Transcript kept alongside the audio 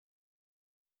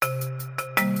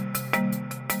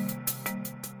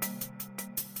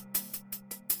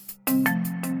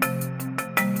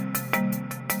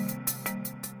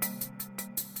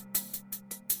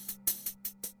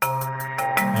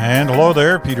Hello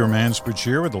there, Peter Mansbridge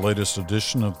here with the latest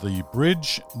edition of the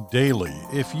Bridge Daily.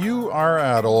 If you are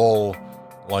at all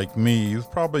like me, you've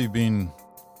probably been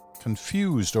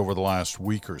confused over the last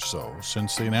week or so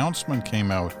since the announcement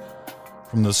came out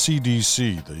from the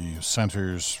CDC, the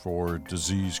Centers for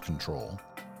Disease Control,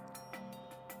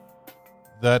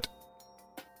 that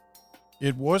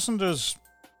it wasn't as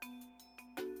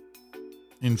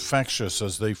infectious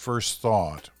as they first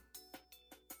thought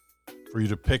for you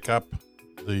to pick up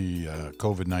the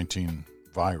COVID-19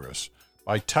 virus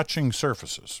by touching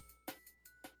surfaces.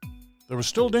 They were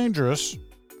still dangerous,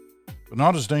 but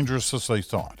not as dangerous as they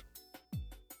thought.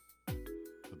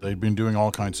 But they'd been doing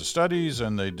all kinds of studies,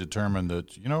 and they determined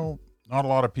that, not a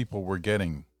lot of people were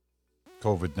getting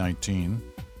COVID-19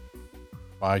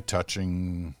 by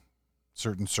touching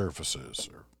certain surfaces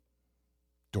or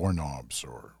doorknobs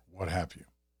or what have you.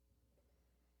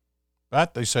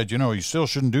 But they said, you still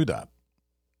shouldn't do that.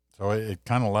 So it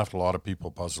kind of left a lot of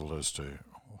people puzzled as to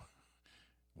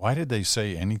why did they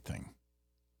say anything?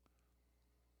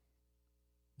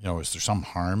 Is there some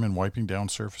harm in wiping down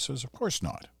surfaces? Of course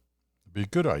not. It'd be a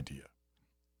good idea.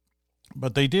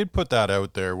 But they did put that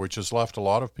out there, which has left a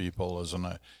lot of people,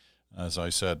 as I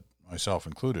said, myself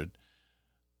included,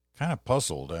 kind of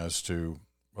puzzled as to,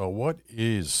 well, what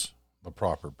is the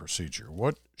proper procedure?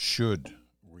 What should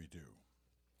we do?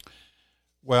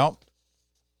 Well,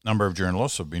 number of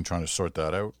journalists have been trying to sort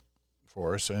that out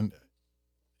for us. And,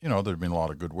 there's been a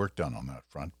lot of good work done on that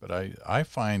front. But I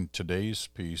find today's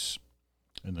piece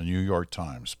in the New York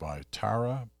Times by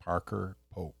Tara Parker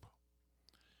Pope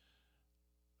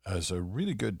as a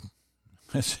really good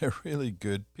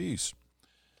piece.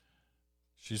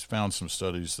 She's found some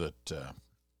studies that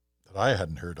I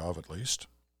hadn't heard of, at least.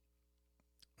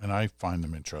 And I find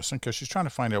them interesting because she's trying to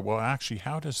find out, well, actually,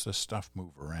 how does this stuff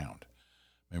move around?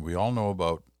 I mean, we all know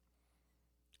about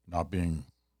not being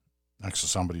next to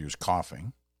somebody who's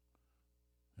coughing,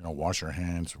 wash your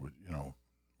hands,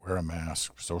 wear a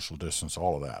mask, social distance,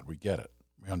 all of that. We get it.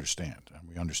 We understand, and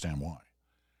we understand why.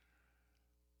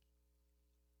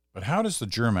 But how does the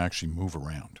germ actually move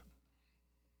around?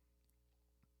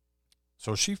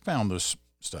 So she found this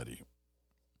study,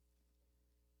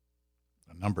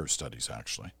 a number of studies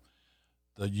actually,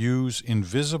 that use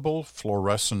invisible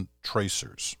fluorescent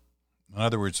tracers. In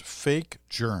other words, fake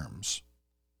germs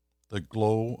that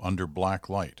glow under black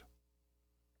light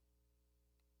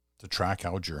to track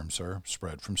how germs are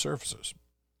spread from surfaces.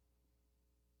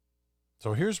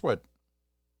 So here's what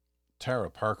Tara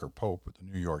Parker Pope at the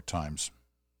New York Times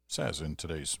says in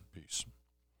today's piece.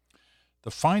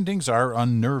 The findings are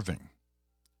unnerving.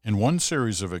 In one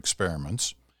series of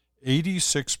experiments,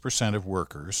 86% of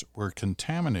workers were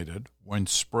contaminated when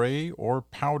spray or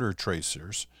powder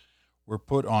tracers were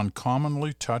put on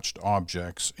commonly touched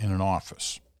objects in an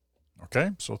office.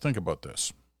 Okay, so think about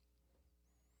this.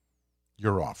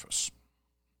 Your office,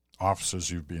 offices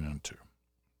you've been into.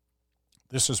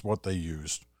 This is what they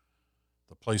used,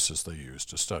 the places they used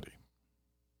to study.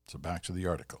 So back to the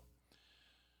article.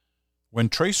 When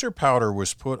tracer powder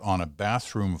was put on a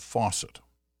bathroom faucet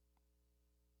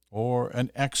or an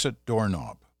exit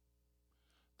doorknob,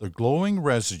 the glowing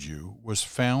residue was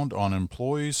found on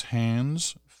employees'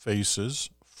 hands,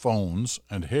 faces, phones,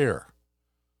 and hair.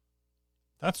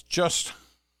 That's just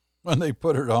when they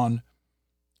put it on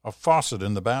a faucet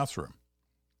in the bathroom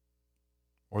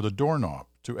or the doorknob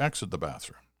to exit the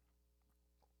bathroom.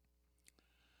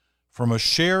 From a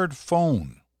shared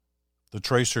phone, the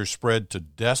tracer spread to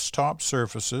desktop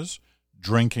surfaces,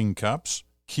 drinking cups,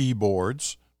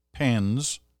 keyboards,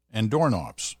 pens, and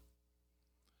doorknobs.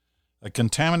 A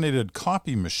contaminated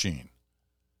copy machine,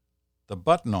 the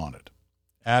button on it,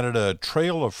 added a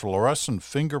trail of fluorescent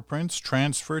fingerprints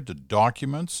transferred to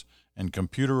documents and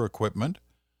computer equipment,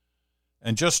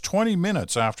 and just 20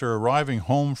 minutes after arriving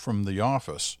home from the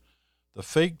office, the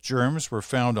fake germs were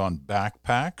found on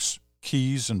backpacks,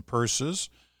 keys and purses,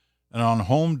 and on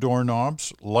home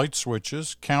doorknobs, light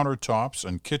switches, countertops,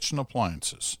 and kitchen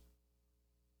appliances.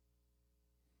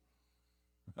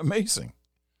 Amazing,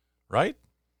 right?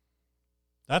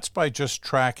 That's by just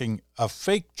tracking a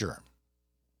fake germ,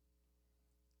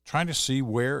 trying to see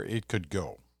where it could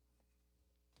go.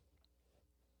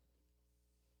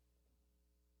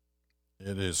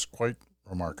 It is quite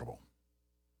remarkable.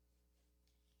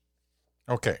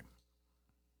 Okay.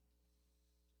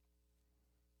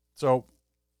 So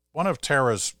one of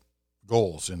Tara's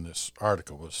goals in this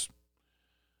article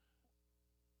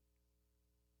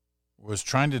was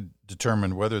trying to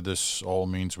determine whether this all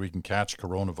means we can catch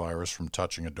coronavirus from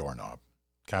touching a doorknob,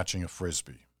 catching a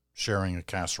frisbee, sharing a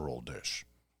casserole dish.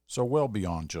 So well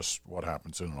beyond just what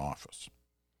happens in an office.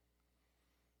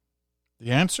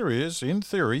 The answer is, in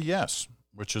theory, yes,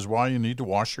 which is why you need to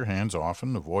wash your hands often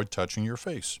and avoid touching your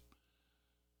face.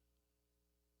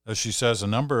 As she says, a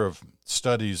number of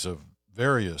studies of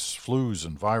various flus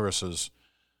and viruses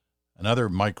and other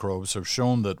microbes have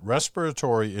shown that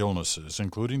respiratory illnesses,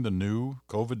 including the new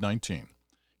COVID-19,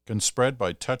 can spread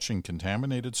by touching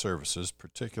contaminated surfaces,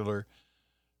 particularly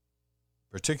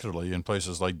in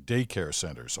places like daycare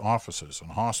centers, offices,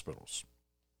 and hospitals.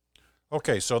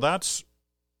 Okay, so that's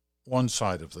one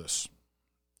side of this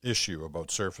issue about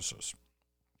surfaces.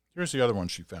 Here's the other one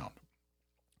she found.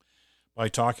 By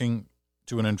talking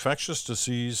to an infectious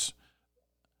disease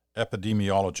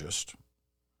epidemiologist,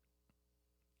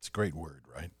 it's a great word,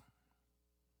 right?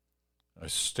 I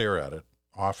stare at it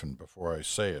often before I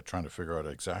say it, trying to figure out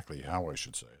exactly how I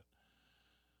should say it.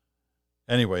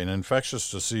 Anyway, an infectious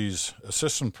disease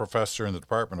assistant professor in the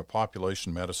Department of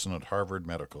Population Medicine at Harvard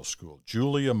Medical School,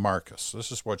 Julia Marcus.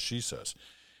 This is what she says.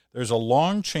 There's a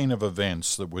long chain of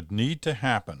events that would need to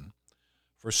happen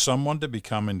for someone to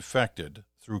become infected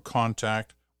through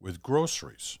contact with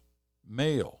groceries,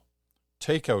 mail,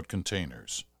 takeout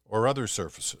containers, or other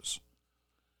surfaces.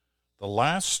 The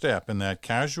last step in that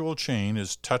causal chain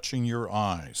is touching your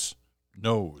eyes,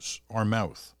 nose, or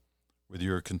mouth with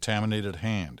your contaminated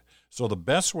hand. So the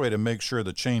best way to make sure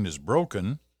the chain is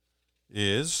broken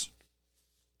is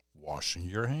washing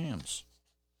your hands.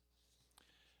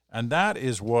 And that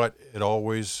is what it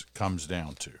always comes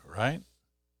down to, right?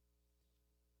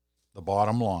 The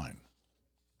bottom line.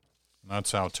 And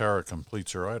that's how Tara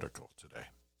completes her article today.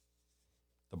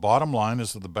 The bottom line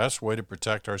is that the best way to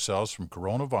protect ourselves from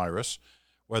coronavirus,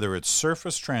 whether it's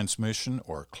surface transmission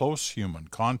or close human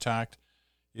contact,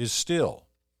 is still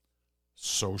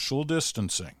social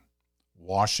distancing,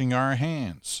 washing our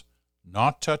hands,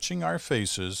 not touching our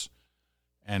faces,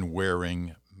 and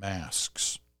wearing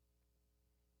masks.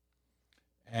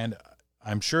 And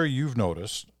I'm sure you've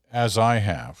noticed, as I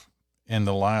have, in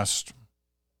the last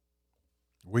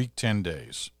week, 10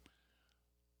 days,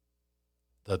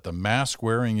 that the mask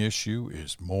wearing issue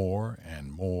is more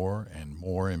and more and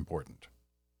more important.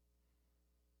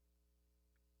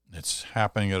 It's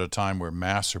happening at a time where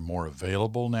masks are more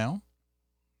available now,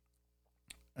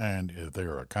 and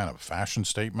they're a kind of fashion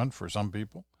statement for some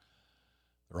people.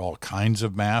 There are all kinds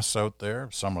of masks out there.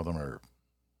 Some of them are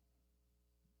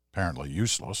apparently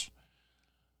useless,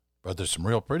 but there's some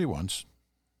real pretty ones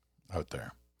out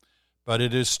there. But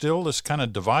it is still this kind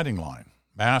of dividing line,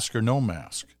 mask or no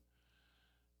mask.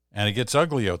 And it gets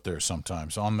ugly out there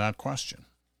sometimes on that question.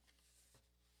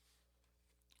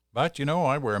 But,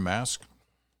 I wear a mask.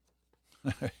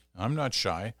 I'm not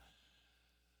shy.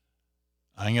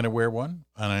 I'm going to wear one,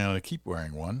 and I'm going to keep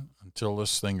wearing one until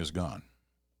this thing is gone.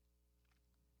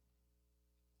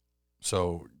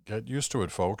 So get used to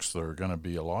it, folks. There are going to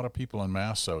be a lot of people in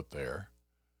masks out there.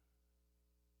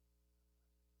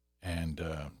 And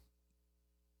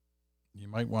you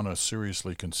might want to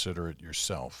seriously consider it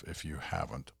yourself if you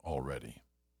haven't already.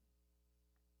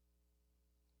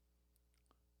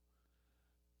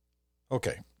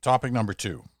 Okay, topic number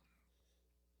 2.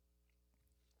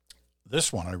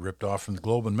 This one I ripped off from the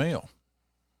Globe and Mail.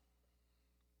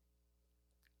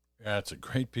 Yeah, it's a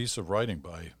great piece of writing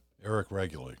by Eric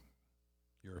Reguli,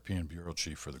 European Bureau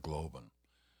Chief for the Globe, and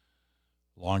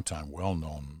longtime,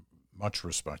 well-known, much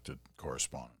respected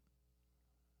correspondent.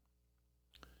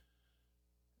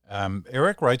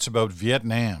 Eric writes about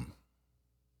Vietnam,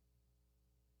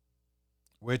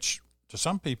 which to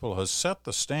some people has set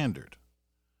the standard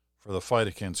for the fight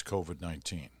against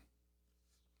COVID-19.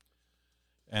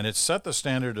 And it's set the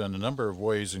standard in a number of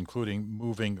ways, including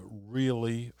moving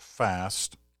really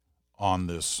fast on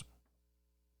this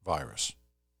virus.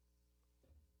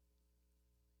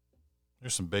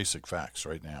 Here's some basic facts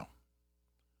right now.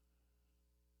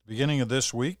 Beginning of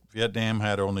this week, Vietnam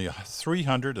had only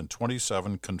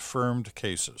 327 confirmed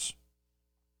cases.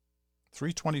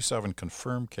 327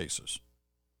 confirmed cases.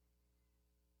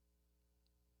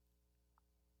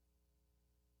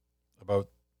 About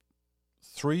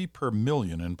 3 per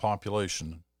million in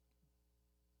population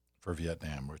for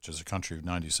Vietnam, which is a country of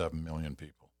 97 million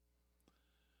people.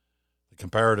 The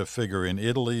comparative figure in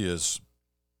Italy is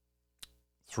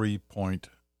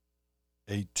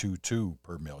 3.822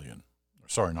 per million.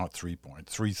 Sorry, not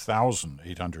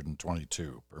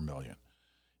 3,822 per million.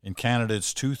 In Canada,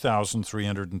 it's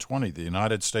 2,320. The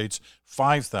United States,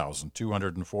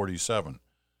 5,247.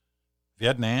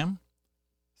 Vietnam,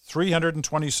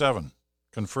 327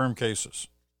 confirmed cases.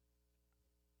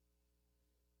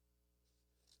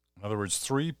 In other words,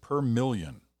 3 per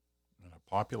million in a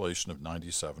population of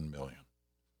 97 million.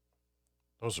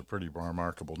 Those are pretty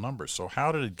remarkable numbers. So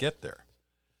how did it get there?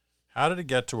 How did it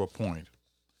get to a point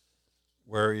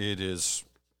where it is,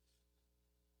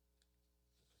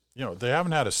 they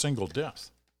haven't had a single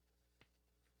death.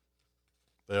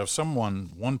 They have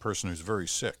one person who's very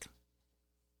sick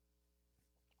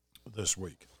this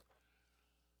week.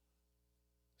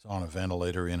 He's on a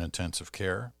ventilator in intensive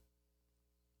care.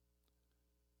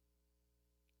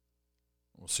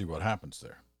 We'll see what happens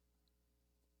there.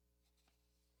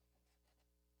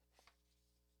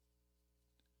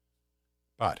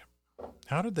 But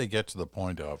how did they get to the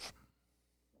point of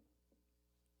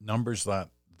numbers that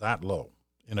low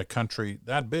in a country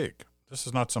that big? This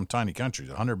is not some tiny country,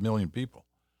 100 million people.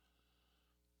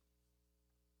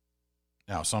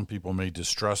 Now, some people may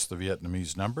distrust the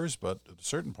Vietnamese numbers, but at a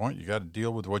certain point, you got to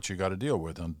deal with what you got to deal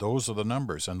with, and those are the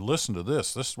numbers. And listen to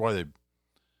this. This is why they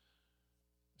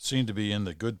seem to be in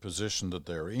the good position that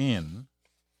they're in,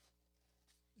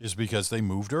 is because they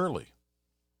moved early.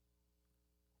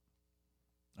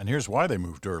 And here's why they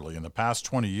moved early. In the past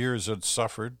 20 years, it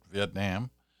suffered,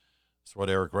 Vietnam. That's what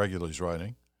Eric Regularly is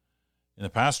writing. In the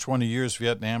past 20 years,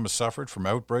 Vietnam has suffered from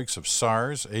outbreaks of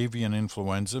SARS, avian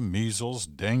influenza, measles,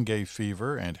 dengue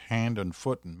fever, and hand and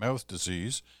foot and mouth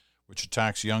disease, which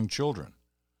attacks young children.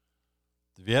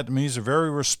 The Vietnamese are very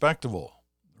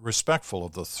respectful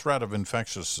of the threat of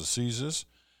infectious diseases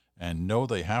and know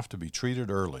they have to be treated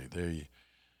early. They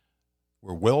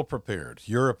were well prepared.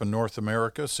 Europe and North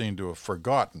America seem to have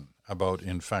forgotten about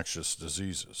infectious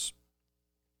diseases.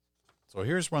 So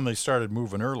here's when they started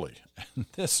moving early. And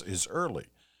this is early.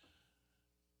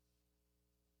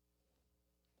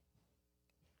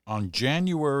 On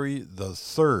January the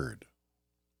 3rd,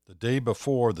 the day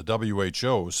before the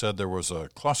WHO said there was a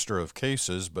cluster of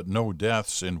cases but no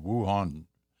deaths in Wuhan,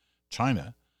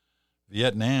 China,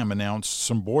 Vietnam announced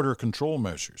some border control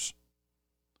measures.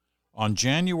 On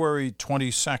January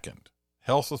 22nd,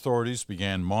 health authorities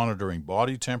began monitoring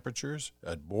body temperatures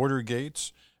at border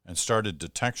gates and started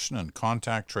detection and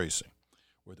contact tracing,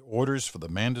 with orders for the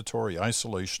mandatory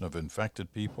isolation of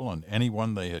infected people and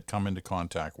anyone they had come into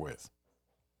contact with.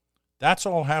 That's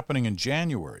all happening in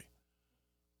January.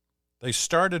 They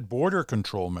started border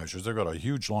control measures. They've got a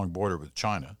huge, long border with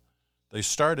China. They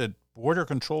started border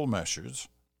control measures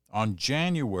on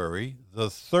January the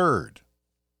 3rd.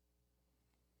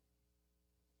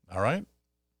 All right?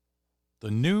 The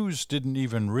news didn't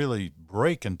even really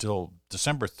break until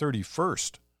December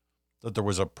 31st that there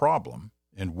was a problem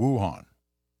in Wuhan.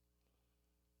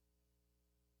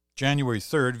 January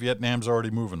 3rd, Vietnam's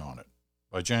already moving on it.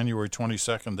 By January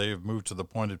 22nd, they have moved to the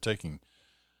point of taking,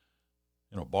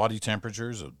 body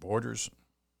temperatures at borders.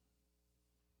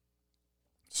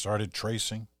 Started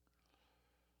tracing.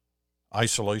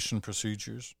 Isolation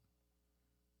procedures.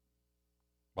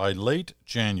 By late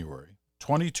January,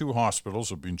 22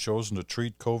 hospitals have been chosen to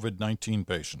treat COVID-19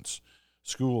 patients.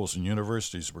 Schools and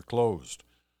universities were closed.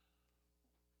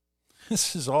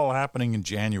 This is all happening in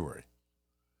January.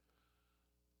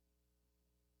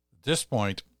 At this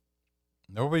point,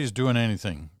 nobody's doing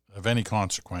anything of any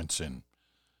consequence in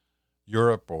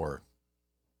Europe or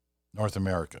North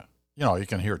America. You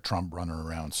can hear Trump running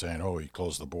around saying, he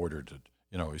closed the border to,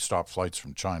 he stopped flights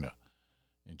from China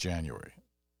in January.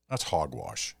 That's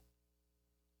hogwash.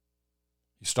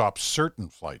 He stopped certain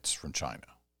flights from China.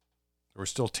 There were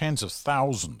still tens of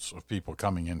thousands of people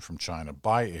coming in from China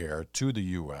by air to the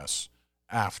U.S.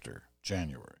 after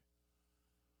January.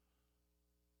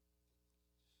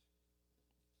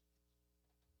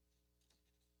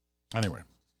 Anyway,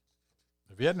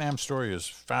 the Vietnam story is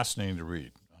fascinating to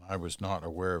read, and I was not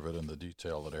aware of it in the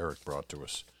detail that Eric brought to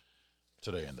us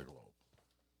today in the Globe.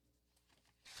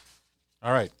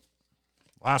 All right,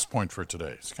 last point for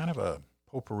today. It's kind of a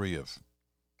potpourri of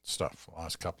stuff the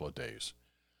last couple of days.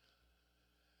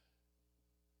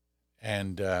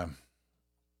 And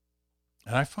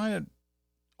I find it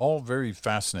all very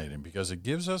fascinating because it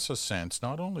gives us a sense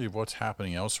not only of what's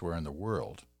happening elsewhere in the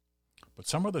world, but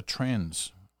some of the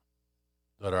trends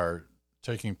that are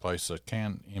taking place that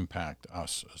can impact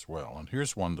us as well. And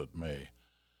here's one that may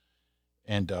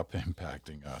end up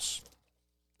impacting us.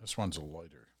 This one's a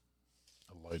lighter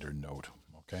note,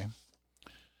 okay?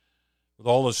 With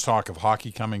all this talk of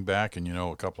hockey coming back, and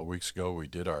a couple of weeks ago we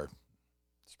did our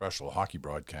special hockey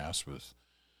broadcast with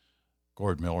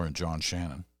Gord Miller and John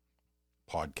Shannon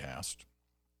podcast,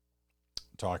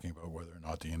 talking about whether or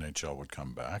not the NHL would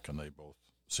come back, and they both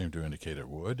seemed to indicate it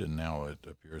would, and now it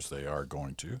appears they are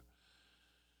going to.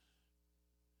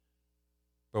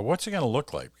 But what's it going to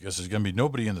look like? Because there's going to be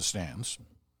nobody in the stands,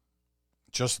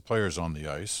 just the players on the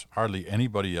ice, hardly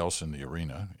anybody else in the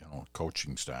arena,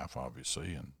 coaching staff,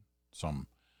 obviously, and some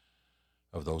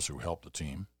of those who help the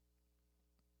team.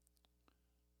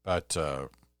 But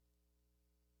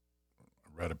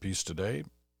read a piece today,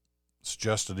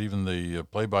 suggested even the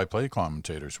play-by-play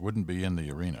commentators wouldn't be in the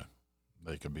arena.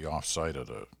 They could be off-site at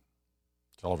a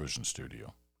television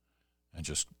studio and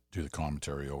just do the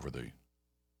commentary over the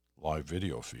live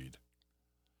video feed.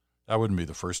 That wouldn't be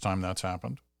the first time that's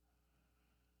happened,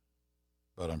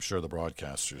 but I'm sure the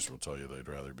broadcasters will tell you they'd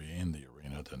rather be in the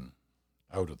arena than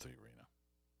out of the arena.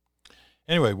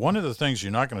 Anyway, one of the things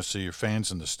you're not going to see are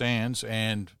fans in the stands,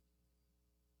 and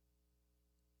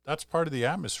that's part of the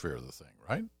atmosphere of the thing,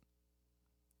 right?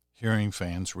 Hearing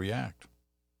fans react,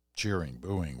 cheering,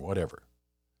 booing, whatever.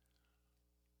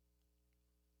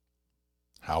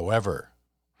 However,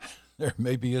 there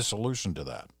may be a solution to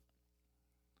that.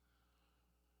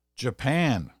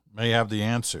 Japan may have the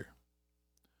answer.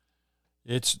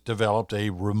 It's developed a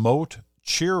remote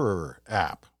cheerer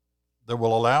app that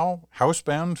will allow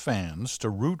housebound fans to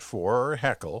root for or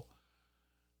heckle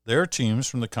their teams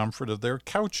from the comfort of their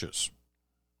couches.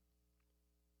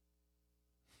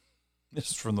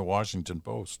 This is from the Washington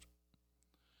Post.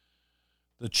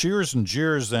 The cheers and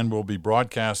jeers then will be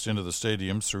broadcast into the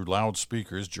stadiums through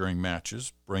loudspeakers during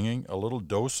matches, bringing a little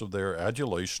dose of their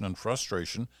adulation and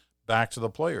frustration back to the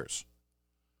players.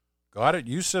 Got it?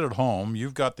 You sit at home,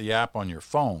 you've got the app on your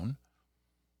phone.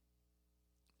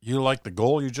 You like the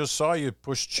goal you just saw, you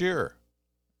push cheer.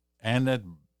 And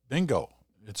then, bingo,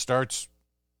 it starts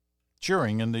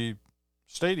cheering in the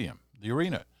stadium, the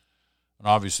arena. And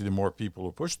obviously, the more people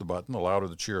who push the button, the louder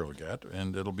the cheer will get,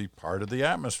 and it'll be part of the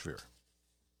atmosphere.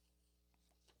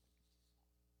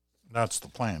 That's the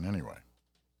plan, anyway.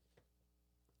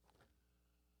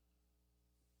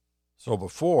 So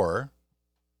before,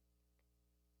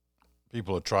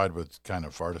 people had tried with kind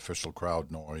of artificial crowd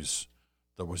noise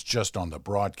that was just on the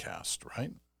broadcast,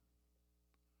 right?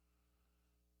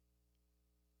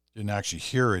 You didn't actually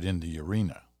hear it in the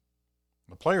arena.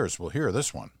 The players will hear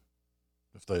this one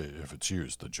if it's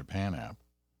used, the Japan app,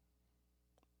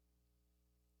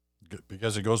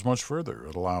 because it goes much further.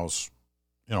 It allows,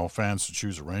 fans to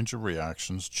choose a range of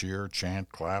reactions: cheer,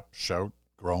 chant, clap, shout,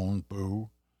 groan, boo.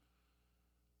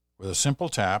 With a simple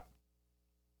tap,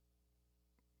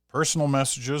 personal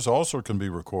messages also can be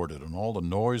recorded, and all the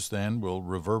noise then will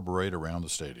reverberate around the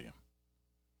stadium.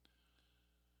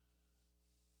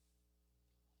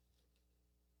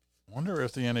 I wonder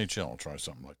if the NHL will try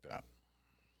something like that.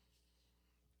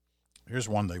 Here's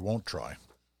one they won't try,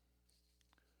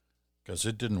 because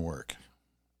it didn't work.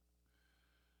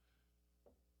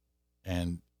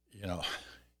 And,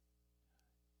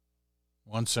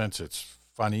 one sense it's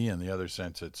funny, and the other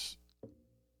sense it's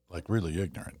like really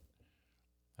ignorant.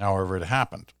 However, it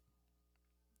happened.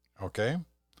 Okay?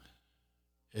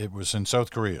 It was in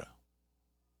South Korea.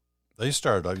 They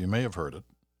started up, you may have heard it.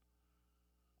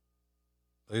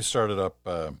 They started up,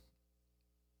 I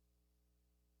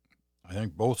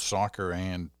think, both soccer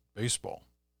and baseball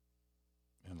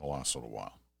in the last little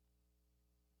while.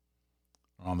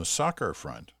 On the soccer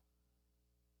front,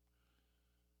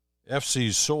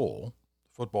 FC Seoul,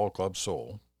 Football Club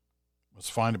Seoul, was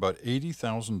fined about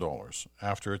 $80,000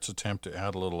 after its attempt to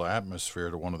add a little atmosphere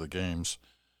to one of the games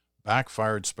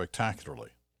backfired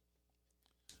spectacularly.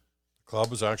 The club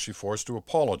was actually forced to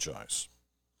apologize.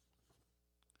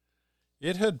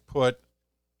 It had put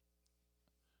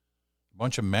a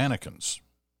bunch of mannequins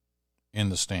in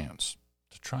the stands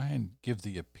to try and give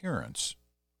the appearance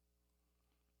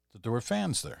that there were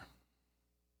fans there.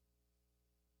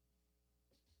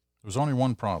 There was only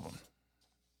one problem.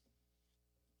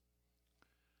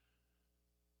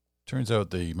 Turns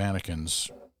out the mannequins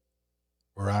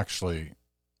were actually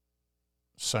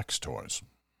sex toys.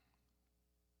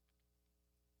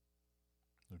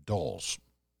 They're dolls.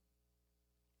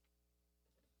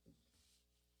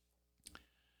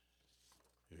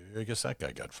 I guess that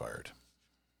guy got fired.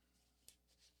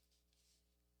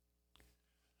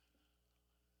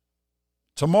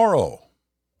 Tomorrow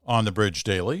on the Bridge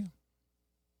Daily,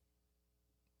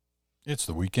 it's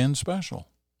the weekend special.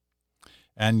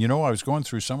 And, I was going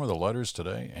through some of the letters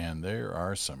today, and there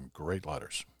are some great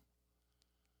letters.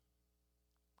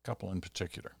 A couple in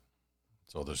particular.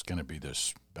 So there's going to be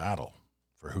this battle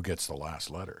for who gets the last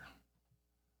letter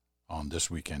on this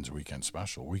weekend's weekend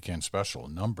special. Weekend special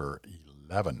number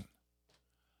 11.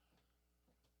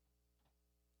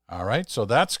 All right, so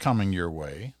that's coming your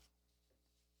way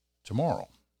tomorrow.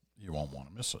 You won't want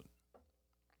to miss it.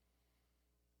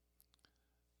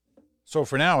 So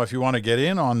for now, if you want to get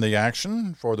in on the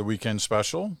action for the weekend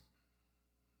special,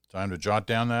 time to jot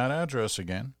down that address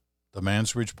again. The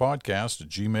Mansbridge Podcast at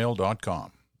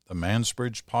gmail.com. The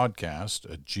Mansbridge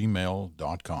Podcast at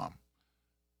gmail.com.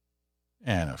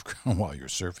 And while you're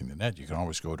surfing the net, you can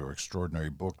always go to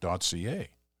extraordinarybook.ca.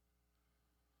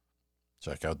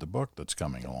 Check out the book that's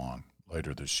coming along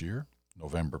later this year,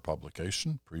 November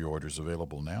publication. Pre-orders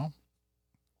available now.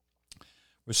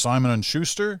 With Simon &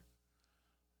 Schuster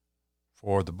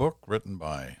for the book written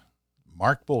by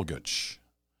Mark Bulgich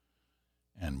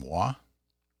and moi.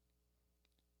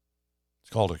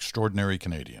 It's called Extraordinary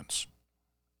Canadians.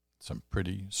 Some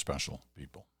pretty special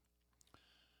people.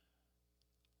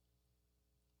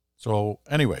 So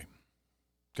anyway,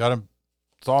 got a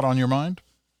thought on your mind?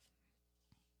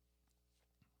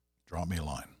 Drop me a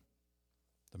line.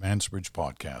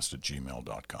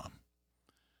 themansbridgepodcast@gmail.com.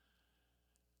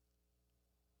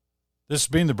 This has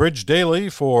been the Bridge Daily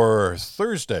for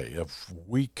Thursday of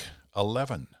week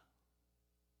 11.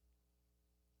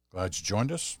 Glad you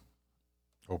joined us.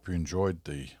 Hope you enjoyed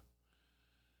the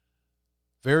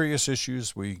various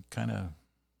issues we kind of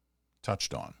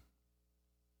touched on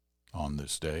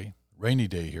this day. Rainy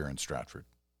day here in Stratford.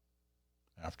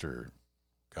 After,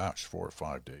 4 or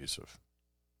 5 days of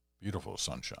beautiful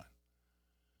sunshine.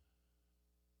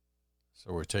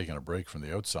 So we're taking a break from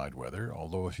the outside weather,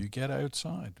 although if you get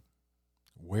outside,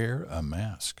 wear a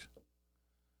mask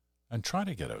and try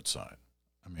to get outside.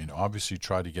 I mean, obviously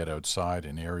try to get outside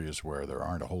in areas where there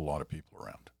aren't a whole lot of people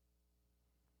around.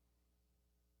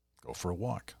 Go for a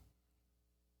walk.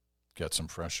 Get some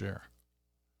fresh air.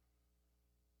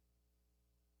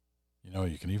 You know,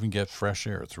 you can even get fresh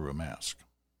air through a mask.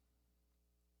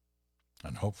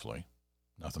 And hopefully,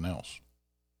 nothing else.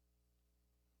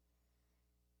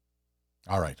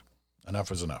 All right,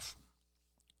 enough is enough.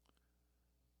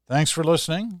 Thanks for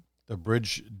listening. The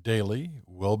Bridge Daily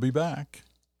will be back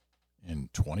in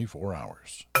 24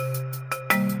 hours.